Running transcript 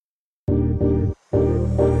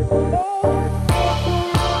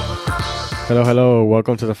Hello.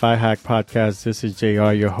 Welcome to the Fi Hack Podcast. This is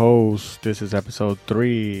JR, your host. This is episode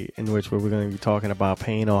 3, in which we're going to be talking about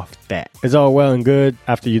paying off debt. It's all well and good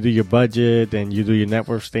after you do your budget and you do your net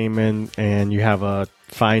worth statement and you have a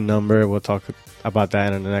fine number. We'll talk about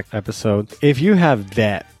that in the next episode. If you have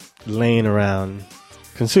debt laying around,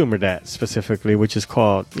 consumer debt specifically, which is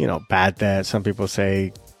called, bad debt. Some people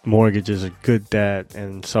say mortgages are good debt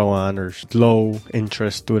and so on, or low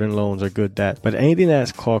interest student loans are good debt. But anything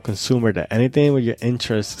that's called consumer debt, anything with your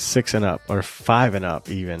interest 6 and up or 5 and up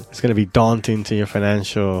even, it's going to be daunting to your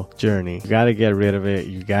financial journey. You got to get rid of it.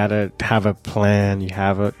 You got to have a plan. You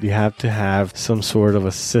have to have some sort of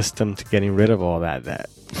a system to getting rid of all that debt.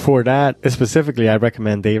 For that, specifically, I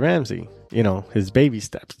recommend Dave Ramsey. His baby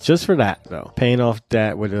steps. Just for that, though. Paying off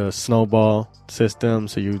debt with a snowball system.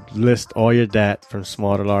 So you list all your debt from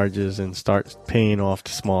small to larges and start paying off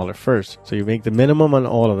the smaller first. So you make the minimum on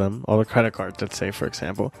all of them, all the credit cards, let's say, for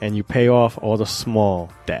example, and you pay off all the small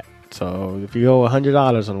debt. So if you owe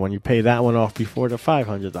 $100 on one, you pay that one off before the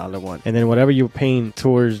 $500 one. And then whatever you're paying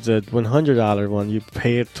towards the $100 one, you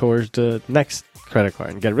pay it towards the next credit card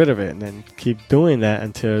and get rid of it, and then keep doing that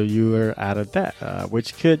until you are out of debt,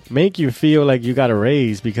 which could make you feel like you got a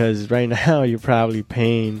raise, because right now you're probably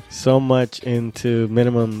paying so much into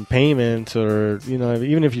minimum payments, or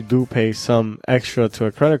even if you do pay some extra to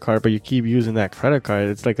a credit card, but you keep using that credit card,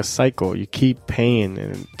 it's like a cycle. You keep paying,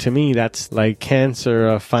 and to me that's like cancer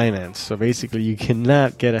of finance. So basically you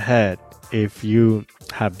cannot get ahead if you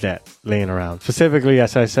have debt laying around. Specifically,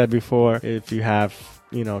 as I said before, if you have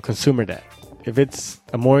consumer debt. If it's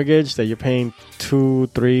a mortgage that you're paying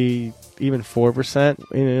 2, 3, even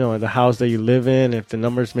 4%, the house that you live in, if the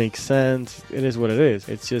numbers make sense, it is what it is.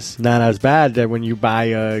 It's just not as bad that when you buy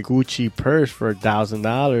a Gucci purse for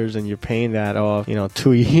 $1,000 and you're paying that off,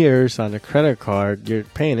 2 years on the credit card, you're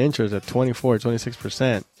paying interest at 24,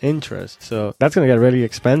 26% interest. So that's going to get really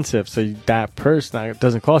expensive. So that purse now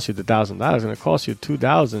doesn't cost you the $1,000. It's going to cost you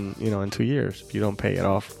 $2,000, in 2 years if you don't pay it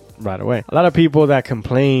off right away. A lot of people that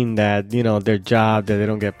complain that, their job, that they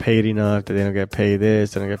don't get paid enough, that they don't get paid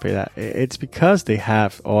this, they don't get paid that. It's because they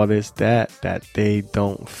have all this debt that they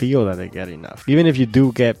don't feel that they get enough. Even if you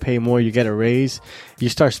do get paid more, you get a raise, you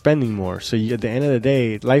start spending more. So at the end of the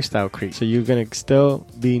day, lifestyle creep. So you're going to still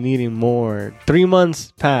be needing more. 3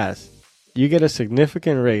 months pass. You get a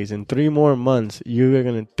significant raise. In 3 more months, you're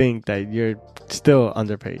going to think that you're still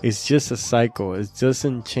underpaid. It's just a cycle. It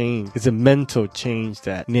doesn't change. It's a mental change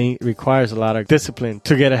that requires a lot of discipline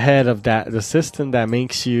to get ahead of that. The system that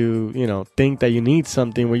makes you, think that you need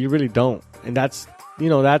something where you really don't. And that's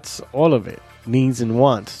all of it. Needs and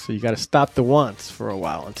wants. So you got to stop the wants for a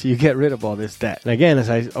while until you get rid of all this debt. And again, as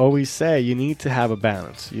I always say, you need to have a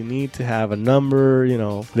balance. You need to have a number,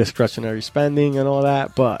 discretionary spending and all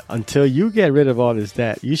that. But until you get rid of all this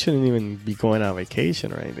debt, you shouldn't even be going on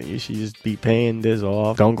vacation or anything. You should just be paying this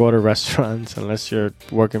off. Don't go to restaurants unless you're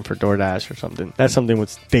working for DoorDash or something. That's something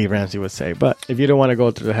what Dave Ramsey would say. But if you don't want to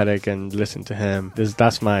go through the headache and listen to him,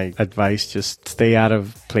 that's my advice. Just stay out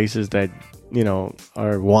of places that,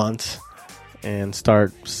 are wants, and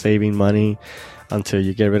start saving money until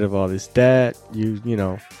you get rid of all this debt.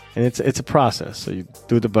 And it's a process. So you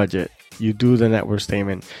do the budget, you do the net worth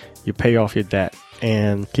statement, you pay off your debt,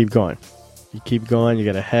 and keep going. You keep going, you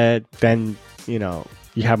get ahead. Then,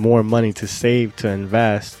 you have more money to save, to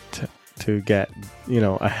invest, to get,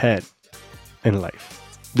 ahead in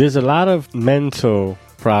life. There's a lot of mental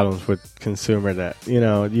problems with consumer debt.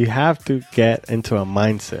 You have to get into a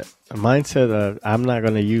mindset of I'm not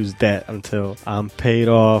going to use debt until I'm paid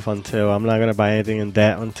off, until I'm not going to buy anything in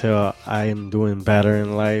debt, until I am doing better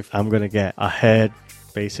in life. I'm going to get ahead,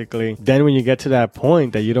 basically. Then when you get to that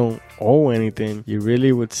point that you don't owe anything, you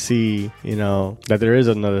really would see, that there is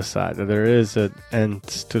another side, that there is an end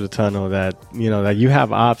to the tunnel, that, that you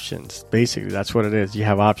have options. Basically, that's what it is. You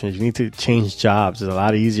have options. You need to change jobs. It's a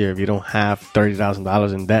lot easier if you don't have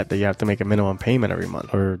 $30,000 in debt that you have to make a minimum payment every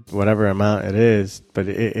month or whatever amount it is. But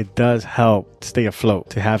it does help stay afloat,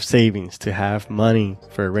 to have savings, to have money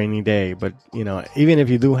for a rainy day. But, even if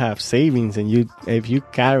you do have savings and if you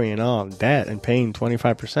carrying on debt and paying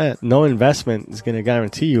 25%, no investment is going to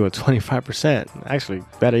guarantee you a 25%. Actually,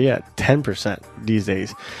 better yet, 10% these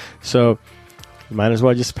days. So you might as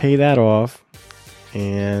well just pay that off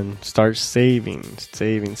and start saving.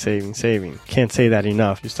 Can't say that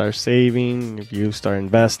enough. You start saving, if you start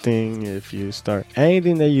investing, if you start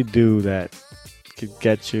anything that you do that could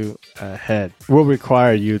get you ahead, will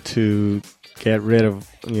require you to get rid of,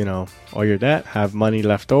 all your debt, have money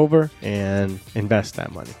left over, and invest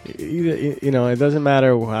that money. It doesn't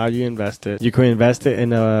matter how you invest it. You can invest it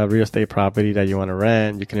in a real estate property that you want to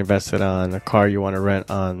rent. You can invest it on a car you want to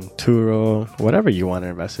rent on Turo, whatever you want to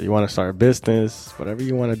invest it. You want to start a business, whatever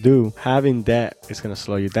you want to do. Having debt is going to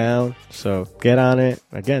slow you down. So get on it.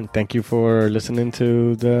 Again, thank you for listening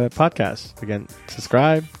to the podcast. Again,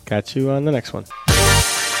 subscribe. Catch you on the next one.